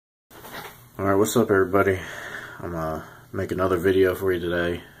Alright, what's up everybody? I'm gonna make another video for you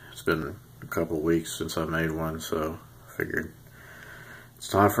today. It's been a couple of weeks since I made one, so I figured it's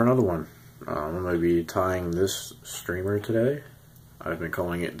time for another one. I'm going to be tying this streamer today. I've been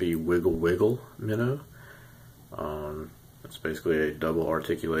calling it the Wiggle Wiggle minnow. It's basically a double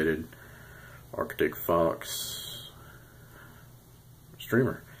articulated Arctic fox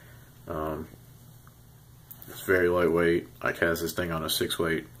streamer. It's very lightweight. I cast this thing on a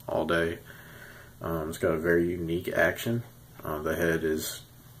 6-weight all day. It's got a very unique action. The head is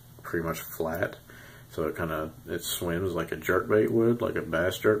pretty much flat, so it swims like a jerkbait would, like a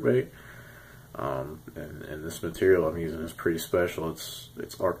bass jerkbait. And this material I'm using is pretty special.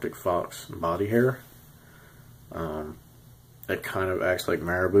 It's Arctic fox body hair. It kind of acts like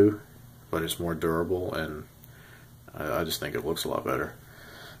marabou, but it's more durable, and I just think it looks a lot better.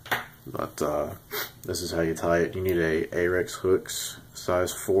 But this is how you tie it. You need a Ahrex hooks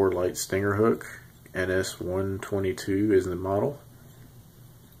size 4 light stinger hook. NS122 is the model.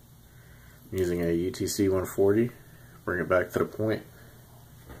 I'm using a UTC 140. Bring it back to the point.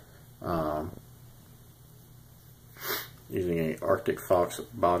 Using a Arctic fox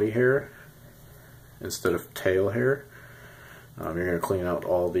body hair instead of tail hair. You're going to clean out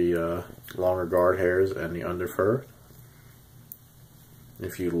all the longer guard hairs and the under fur.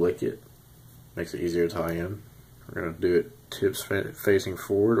 If you lick it, makes it easier to tie in. We're going to do it tips facing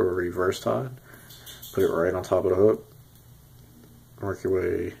forward or reverse tied. Put it right on top of the hook. Work your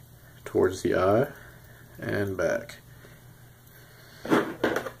way towards the eye and back.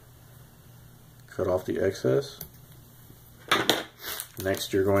 Cut off the excess.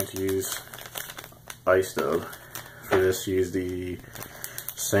 Next, you're going to use ice dub. For this, use the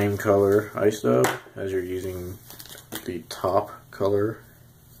same color ice dub as you're using the top color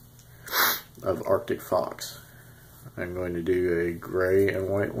of Arctic fox. I'm going to do a gray and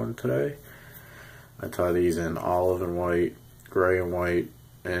white one today. I tie these in olive and white, gray and white,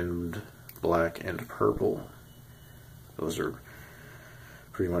 and black and purple. Those are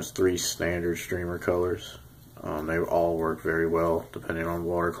pretty much 3 standard streamer colors. They all work very well depending on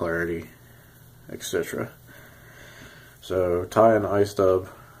water clarity, etc. So tie an ice dub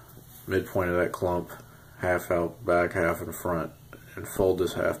midpoint of that clump, half out back, half in front, and fold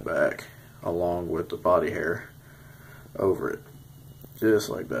this half back along with the body hair over it, just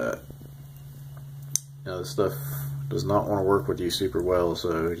like that. Now this stuff does not want to work with you super well,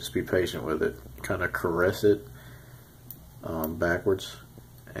 so just be patient with it. Kind of caress it backwards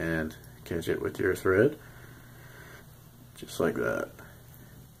and catch it with your thread, just like that,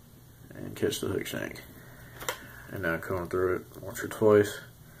 and catch the hook shank. And now comb through it once or twice.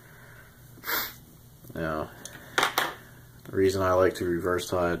 Now, the reason I like to reverse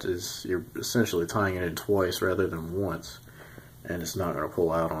tie it is you're essentially tying it in twice rather than once, and it's not going to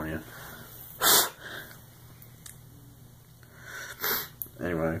pull out on you.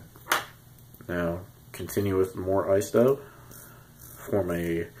 Anyway, now continue with more ice dub. Form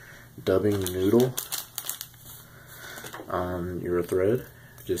a dubbing noodle on your thread.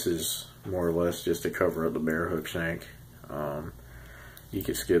 This is more or less just to cover up the bare hook shank. You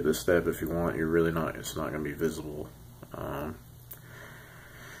can skip this step if you want. It's not going to be visible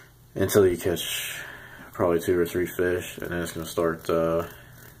until you catch probably 2 or 3 fish, and then it's going to start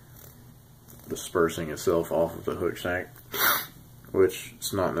dispersing itself off of the hook shank, which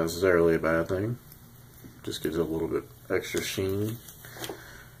is not necessarily a bad thing. Just gives it a little bit extra sheen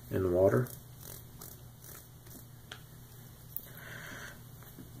in the water.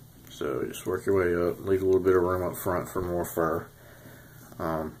 So just work your way up, leave a little bit of room up front for more fur.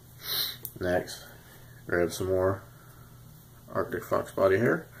 Next, grab some more Arctic fox body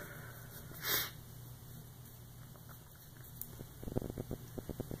hair.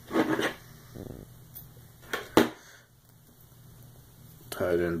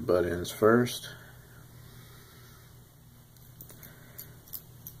 Tie it in butt ends first.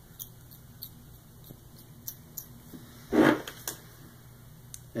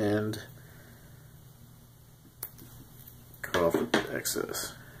 And cut off the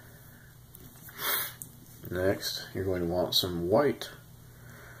excess. Next, you're going to want some white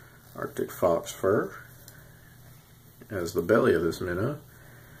Arctic fox fur as the belly of this minnow.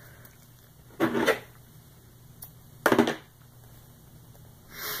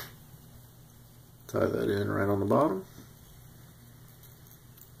 Tie that in right on the bottom.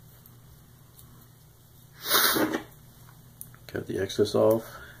 Cut the excess off.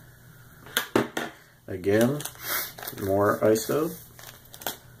 Again, more ice dub.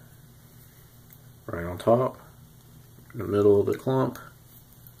 Right on top, in the middle of the clump.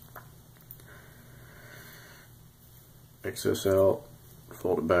 Excess out,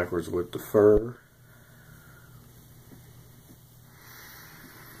 Fold it backwards with the fur.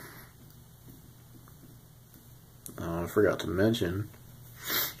 I forgot to mention,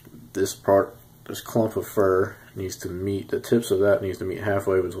 this clump of fur needs to meet, the tips of that needs to meet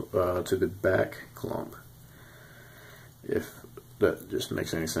halfway to the back clump. If that just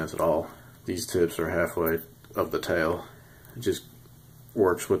makes any sense at all. These tips are halfway of the tail. It just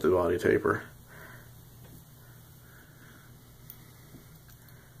works with the body taper.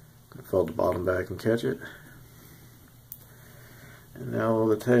 Fold the bottom back and catch it. And now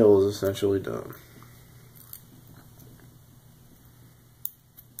the tail is essentially done.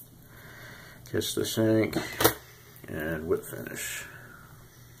 Catch the shank and whip finish.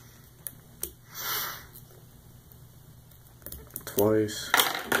 Twice.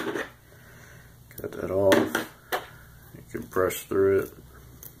 Cut that off. You can brush through it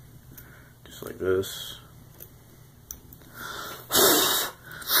just like this.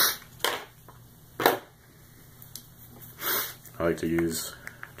 I like to use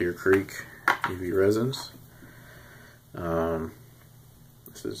Deer Creek UV resins.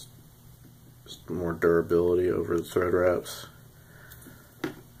 This is just more durability over the thread wraps.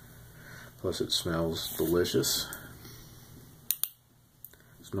 Plus it smells delicious.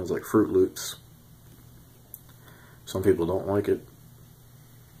 It smells like Fruit Loops. Some people don't like it.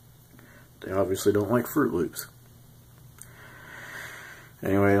 They obviously don't like Fruit Loops.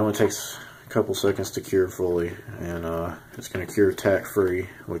 Anyway, it only takes couple seconds to cure fully, and it's going to cure tack free,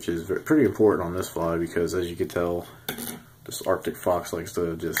 which is pretty important on this fly because, as you can tell, this Arctic fox likes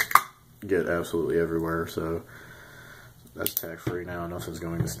to just get absolutely everywhere. So that's tack free now, nothing's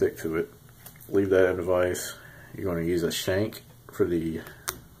going to stick to it. Leave that in the vise. You're going to use a shank for the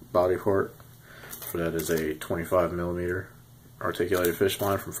body part. For that is a 25mm articulated fish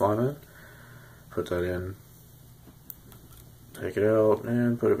line from Flyman. Put that in, take it out,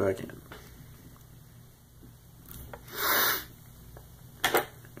 and put it back in.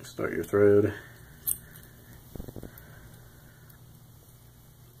 Start your thread,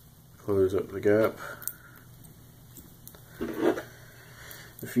 close up the gap.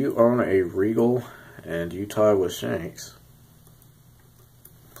 If you own a Regal and you tie with shanks,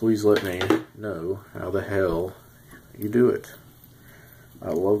 please let me know how the hell you do it. I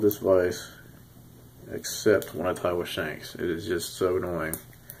love this vise, except when I tie with shanks. It is just so annoying,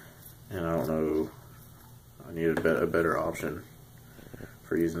 and I don't know, I need a better option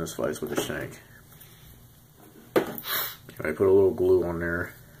for using this vise with a shank. Anyway, put a little glue on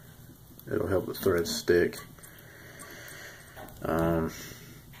there. It'll help the thread stick. You're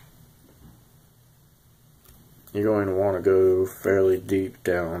going to want to go fairly deep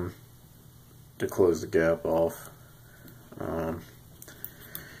down to close the gap off.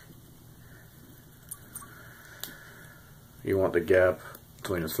 You want the gap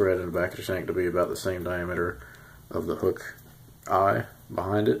between the thread and the back of the shank to be about the same diameter of the hook eye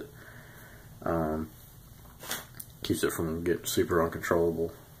behind it. Keeps it from getting super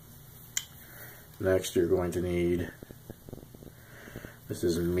uncontrollable. Next, you're going to need, this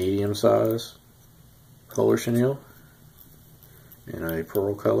is a medium size polar chenille in a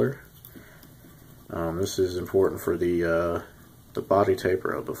pearl color. This is important for the body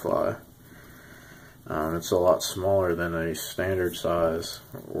taper of the fly. It's a lot smaller than a standard size,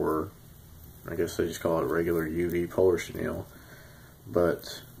 or I guess they just call it regular UV polar chenille,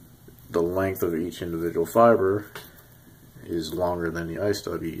 but the length of each individual fiber is longer than the ice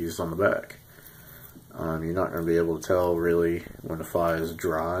stub you used on the back. You're not going to be able to tell really when the fly is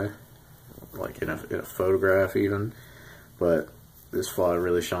dry, like in a photograph even, but this fly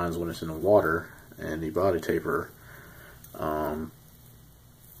really shines when it's in the water, and the body taper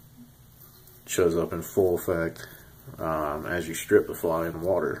shows up in full effect as you strip the fly in the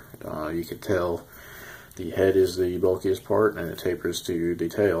water. You can tell the head is the bulkiest part, and it tapers to the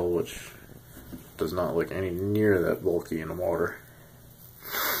tail, which does not look any near that bulky in the water.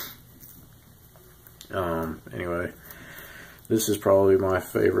 Anyway, this is probably my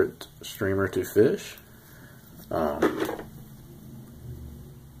favorite streamer to fish.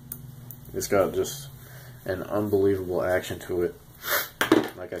 It's got just an unbelievable action to it.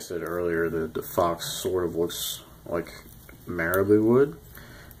 Like I said earlier, the fox sort of looks like marabou wood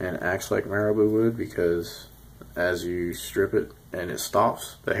and acts like marabou wood because as you strip it and it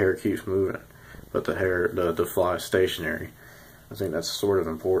stops, the hair keeps moving, but the fly is stationary. I think that's sort of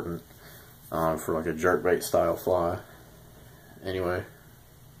important for like a jerkbait style fly. Anyway,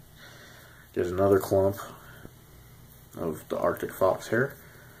 get another clump of the Arctic fox hair,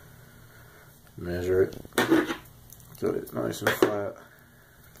 measure it, get it nice and flat.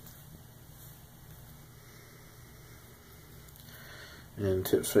 and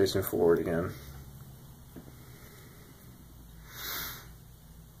tips facing forward again.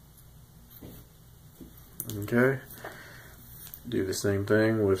 Okay, do the same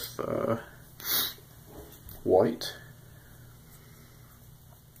thing with white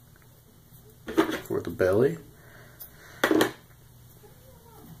for the belly,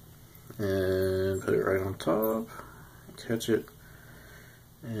 and put it right on top, catch it,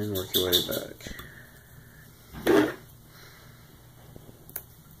 and work your way back.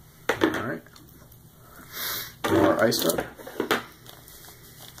 Alright, more iced up.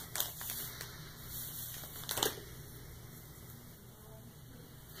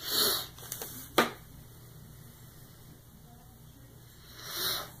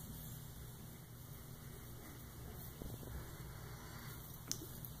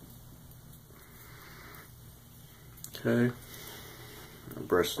 Okay, I'll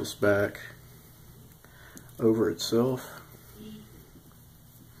brush this back over itself,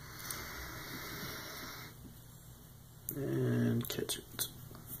 and catch it.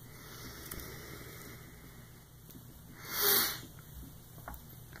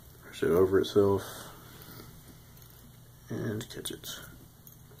 Brush it over itself, and catch it.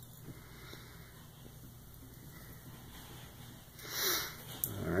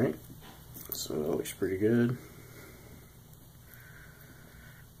 Alright, so that looks pretty good.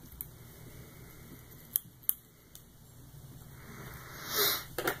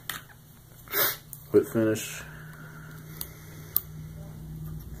 Quick finish.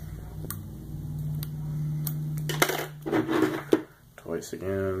 Twice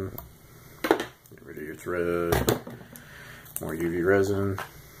again. Get rid of your thread. More UV resin.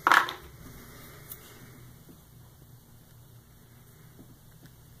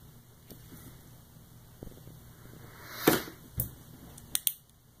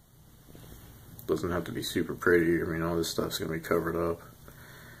 Doesn't have to be super pretty. I mean, all this stuff's gonna be covered up.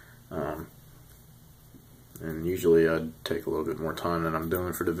 And usually I'd take a little bit more time than I'm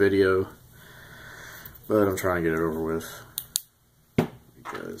doing for the video, but I'm trying to get it over with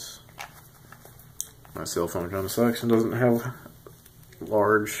because my cell phone kind of sucks and doesn't have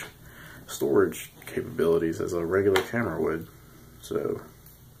large storage capabilities as a regular camera would. So,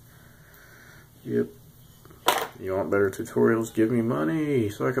 yep. You want better tutorials? Give me money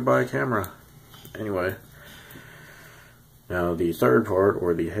so I could buy a camera. Anyway, now the third part,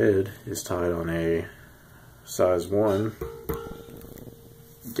 or the head, is tied on a size 1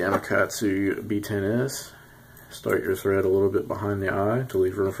 Gamakatsu B10S. Start your thread a little bit behind the eye to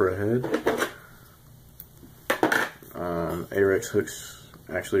leave room for a head. Ahrex hooks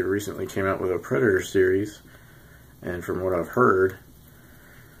actually recently came out with a Predator series, and from what I've heard,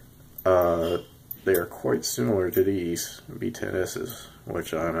 they are quite similar to these B10Ss,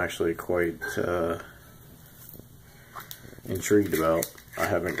 which I'm actually quite intrigued about. I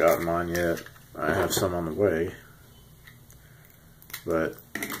haven't gotten mine yet. I have some on the way, but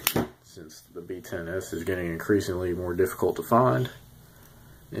since the B10S is getting increasingly more difficult to find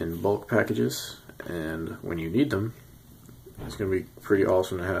in bulk packages, and when you need them, it's going to be pretty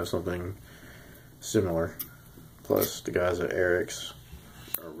awesome to have something similar. Plus, the guys at Ahrex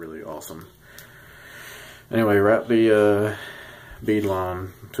are really awesome. Anyway, wrap the bead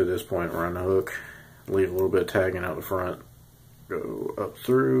line to this point around the hook, leave a little bit of tagging out the front. Go up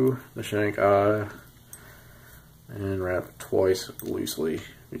through the shank eye and wrap twice loosely,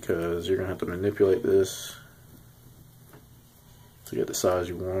 because you're going to have to manipulate this to get the size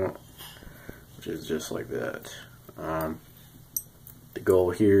you want, which is just like that. The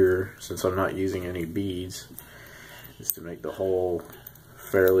goal here, since I'm not using any beads, is to make the hole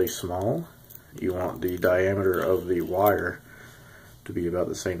fairly small. You want the diameter of the wire to be about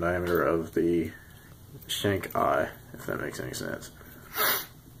the same diameter of the shank eye, if that makes any sense.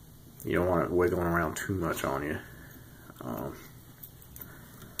 You don't want it wiggling around too much on you.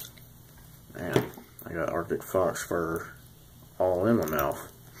 Man, I got Arctic fox fur all in my mouth.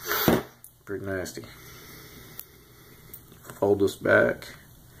 Pretty nasty. Fold this back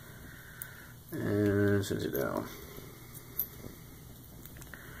and cinch it down.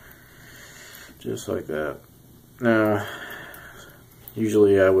 Just like that. Now,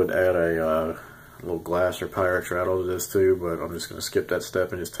 usually I would add a little glass or Pyrex rattle to this too, but I'm just going to skip that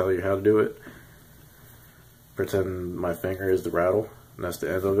step and just tell you how to do it. Pretend my finger is the rattle, and that's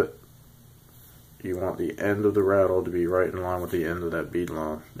the end of it. You want the end of the rattle to be right in line with the end of that bead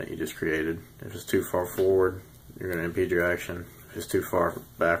line that you just created. If it's too far forward, you're going to impede your action. If it's too far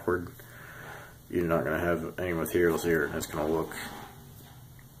backward, you're not going to have any materials here, and it's going to look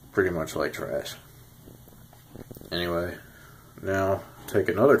pretty much like trash. Anyway, now take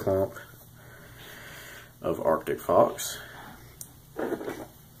another clump of Arctic fox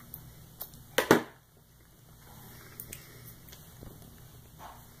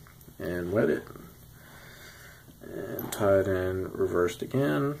And wet it. And tie it in reversed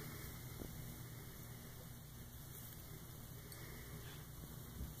again.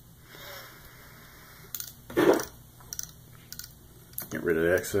 Get rid of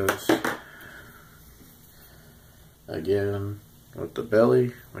the excess. Again with the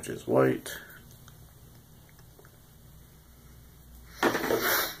belly, which is white.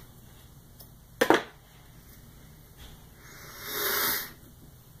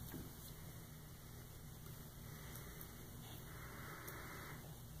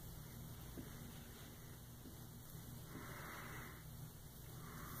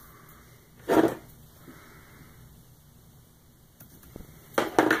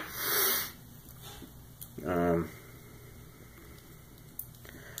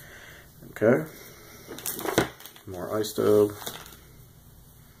 Okay, more ice stove.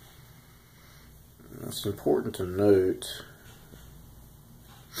 It's important to note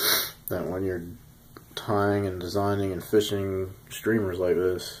that when you're tying and designing and fishing streamers like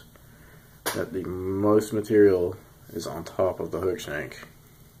this, that the most material is on top of the hook shank,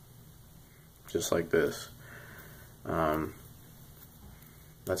 just like this.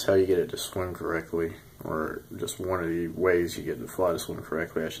 That's how you get it to swim correctly, or just one of the ways you get the fly to swim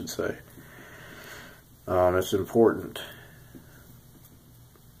correctly, I should say. It's important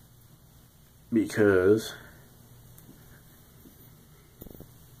because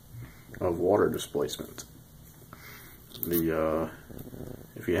of water displacement.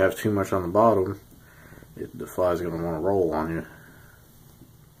 If you have too much on the bottom, the fly is going to want to roll on you.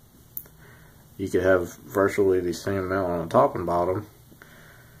 You could have virtually the same amount on the top and bottom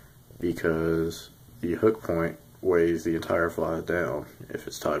because the hook point weighs the entire fly down if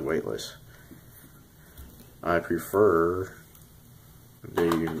it's tied weightless. I prefer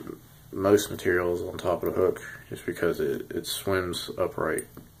the most materials on top of the hook just because it swims upright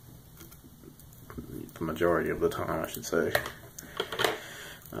the majority of the time, I should say.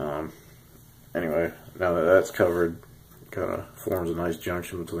 Anyway, now that that's covered, it kind of forms a nice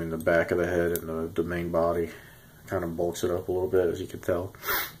junction between the back of the head and the main body. Kind of bulks it up a little bit, as you can tell.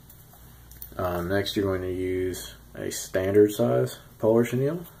 Next, you're going to use a standard size polar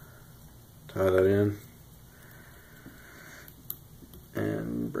chenille. Tie that in.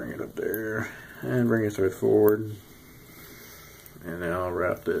 And bring it up there, and bring your thread forward, and now I'll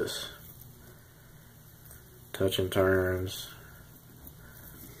wrap this. Touch and turns.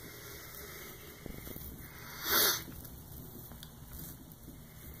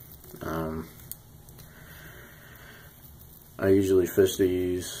 I usually fish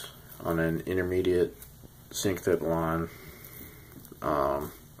these on an intermediate sink tip line. I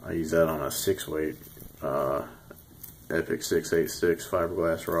use that on a 6-weight Epic 686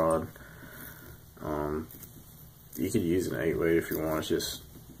 fiberglass rod. You could use an 8-weight if you want. It's just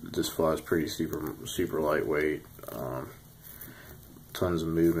this fly is pretty super lightweight. Tons of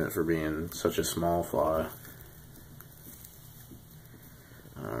movement for being such a small fly.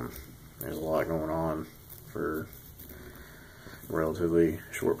 There's a lot going on for a relatively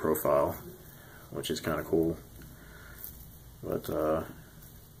short profile, which is kind of cool. But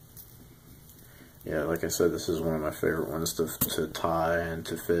yeah, like I said, this is one of my favorite ones to tie and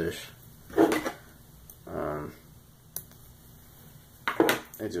to fish.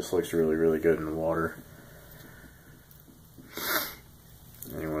 It just looks really, really good in the water.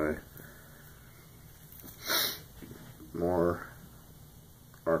 Anyway, more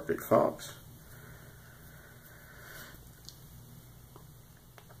Arctic fox.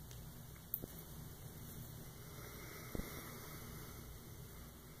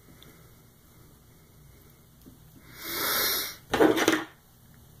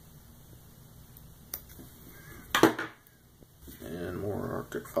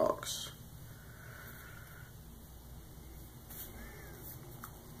 Arctic fox.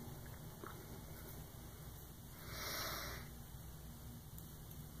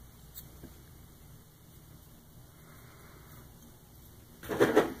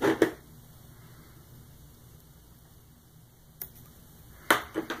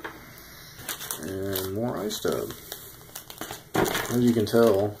 And more ice tub. As you can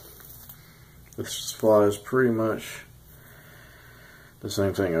tell, this fly is pretty much the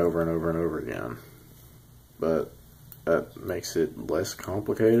same thing over and over and over again, but that makes it less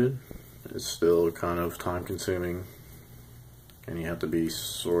complicated. It's still kind of time consuming, and you have to be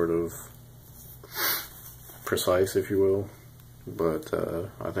sort of precise, if you will, but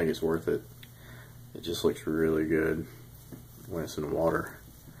I think it's worth it. It just looks really good when it's in the water.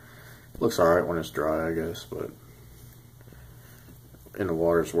 Looks alright when it's dry, I guess, but in the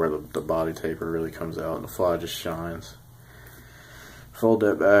water is where the body taper really comes out and the fly just shines. Fold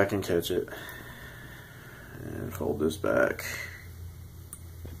that back and catch it. And fold this back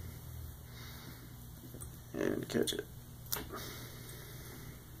and catch it.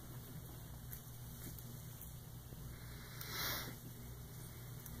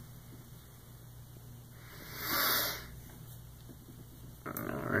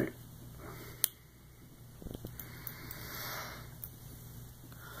 Alright.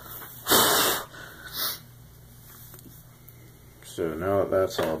 So now that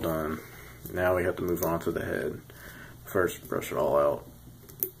that's all done, now we have to move on to the head. First, brush it all out.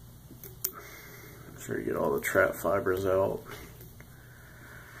 Make sure you get all the trap fibers out.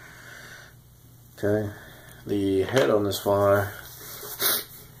 Okay, the head on this fly,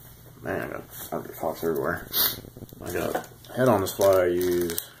 man, I've got fox everywhere. I got head on this fly, I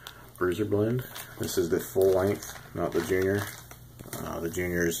use Bruiser Blend. This is the full length, not the junior. The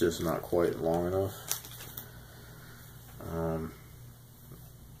junior is just not quite long enough.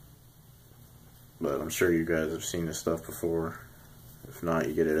 But I'm sure you guys have seen this stuff before. If not,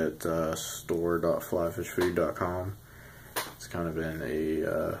 you get it at store.flyfishfood.com. It's kind of in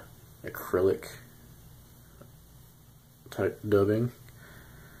a acrylic type dubbing.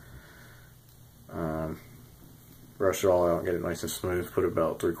 Brush it all out and get it nice and smooth. Put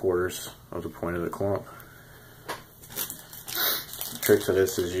about 3/4 of the point of the clump. The trick to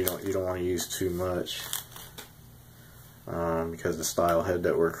this is you don't want to use too much. Because the style head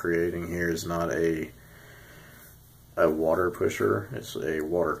that we're creating here is not a water pusher, it's a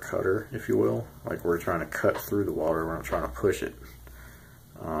water cutter, if you will. Like, we're trying to cut through the water, we're not trying to push it.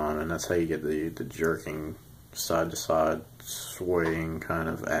 And that's how you get the jerking, side to side, swaying kind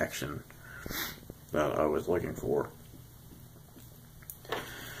of action that I was looking for.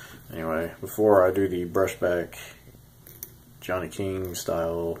 Anyway, before I do the brushback Johnny King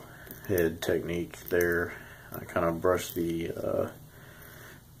style head technique there, I kind of brush the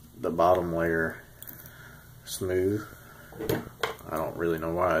bottom layer smooth. I don't really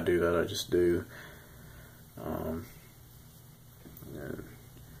know why I do that, I just do. And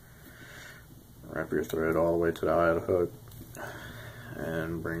wrap your thread all the way to the eye of the hook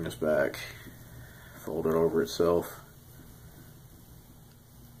and bring this back, fold it over itself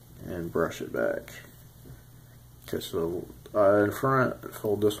and brush it back. Catch the eye in front,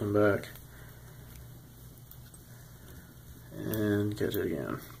 fold this one back and catch it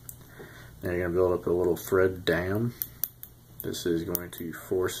again. Now you're going to build up a little thread dam. This is going to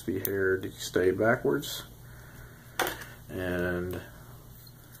force the hair to stay backwards and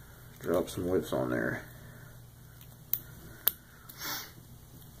drop some whips on there.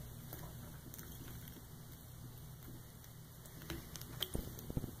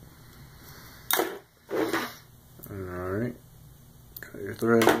 Alright, cut your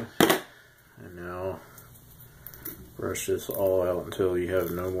thread, and now brush this all out until you have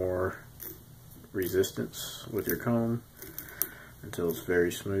no more resistance with your comb, until it's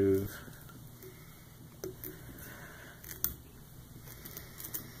very smooth.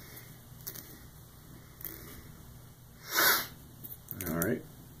 Alright,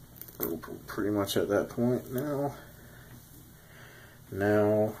 we're pretty much at that point now.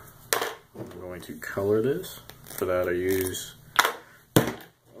 Now I'm going to color this. For that I use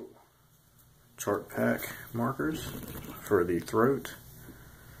Chartpak markers for the throat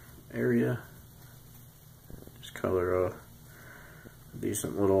area. Just color a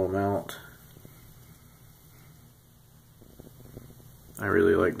decent little amount. I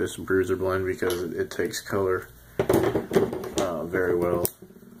really like this Bruiser Blend because it takes color very well.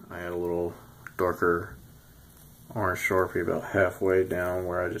 I had a little darker orange Sharpie about halfway down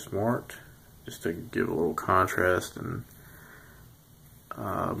where I just marked, just to give a little contrast and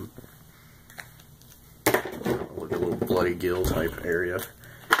like a little bloody gill type area.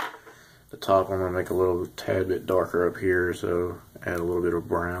 The top I'm going to make a little tad bit darker up here, so add a little bit of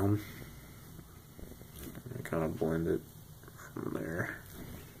brown and kind of blend it from there.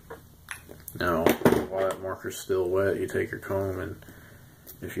 Now, while that marker's still wet, you take your comb and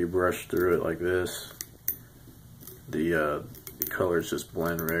if you brush through it like this, the colors just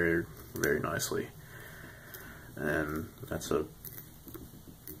blend very, very nicely. And that's a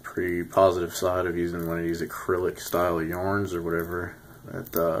pretty positive side of using one of these acrylic style yarns or whatever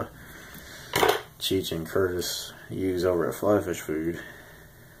that Cheech and Curtis use over at Fly Fish Food. It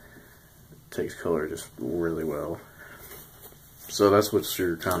takes color just really well. So that's what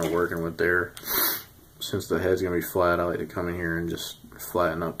you're kind of working with there. Since the head's going to be flat, I like to come in here and just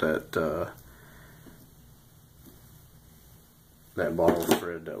flatten up that that ball of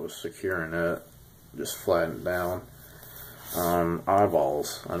thread that was securing that. Just flatten it down.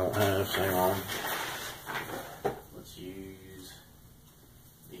 eyeballs. I don't have, hang on. Let's use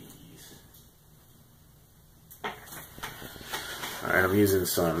these. Alright, I'm using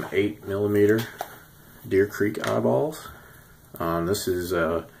some 8mm Deer Creek eyeballs. This is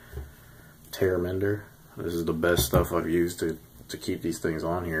tear Mender. This is the best stuff I've used to keep these things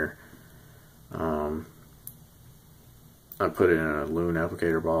on here. I put it in a loon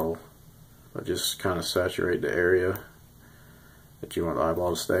applicator bottle. I just kind of saturate the area that you want the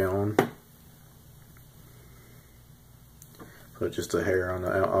eyeball to stay on. Put just a hair on the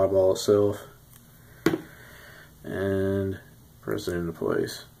eyeball itself and press it into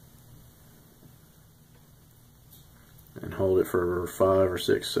place. And hold it for 5 or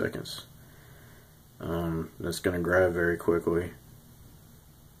 6 seconds. That's going to grab very quickly.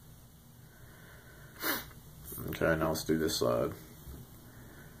 Okay, now let's do this side.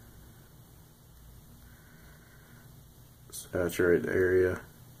 Saturate the area.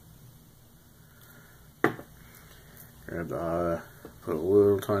 Grab the eye. Put a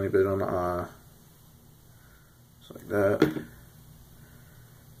little tiny bit on the eye. Just like that.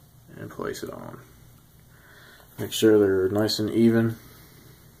 And place it on. Make sure they're nice and even.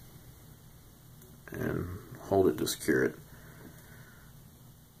 And hold it to secure it.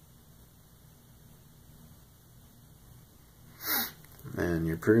 And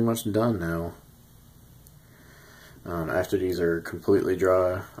you're pretty much done now. After these are completely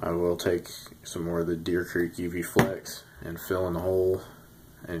dry, I will take some more of the Deer Creek UV Flex and fill in the hole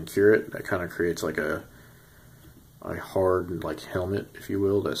and cure it. That kind of creates like a hard like helmet, if you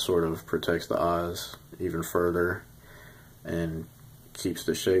will, that sort of protects the eyes even further and keeps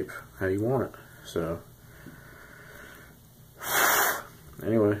the shape how you want it. So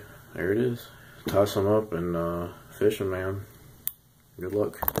anyway, there it is. Toss them up and fish them, man. Good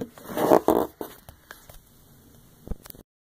luck.